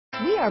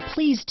We are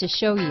pleased to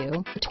show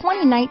you the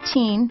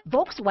 2019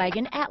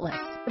 Volkswagen Atlas.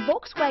 The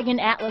Volkswagen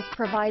Atlas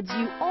provides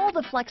you all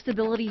the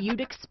flexibility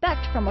you'd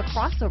expect from a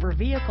crossover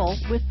vehicle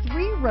with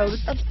 3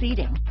 rows of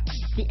seating.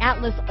 The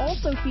Atlas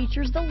also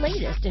features the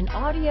latest in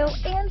audio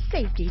and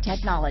safety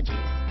technologies.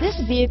 This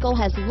vehicle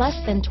has less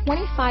than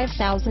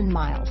 25,000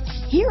 miles.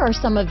 Here are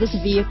some of this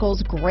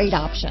vehicle's great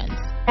options: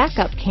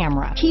 backup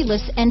camera,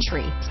 keyless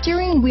entry,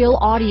 steering wheel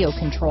audio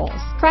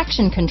controls,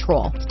 traction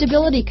control,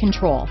 stability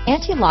control,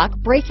 anti-lock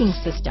braking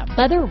system,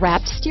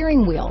 leather-wrapped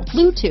steering wheel,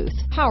 Bluetooth,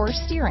 power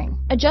steering,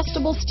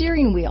 adjustable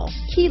steering wheel,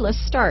 keyless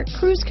start,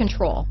 cruise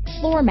control,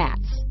 floor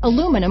mats,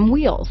 aluminum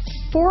wheels,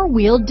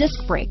 4-wheel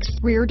disc brakes,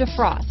 rear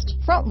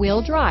defrost,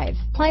 front-wheel drive,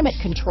 climate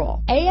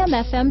control,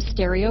 AM/FM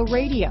stereo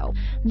radio.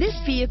 This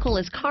vehicle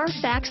is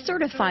CARFAX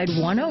certified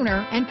one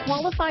owner and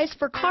qualifies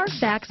for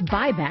CARFAX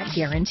buyback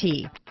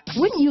guarantee.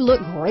 Wouldn't you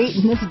look great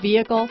in this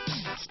vehicle?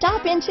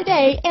 Stop in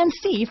today and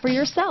see for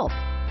yourself.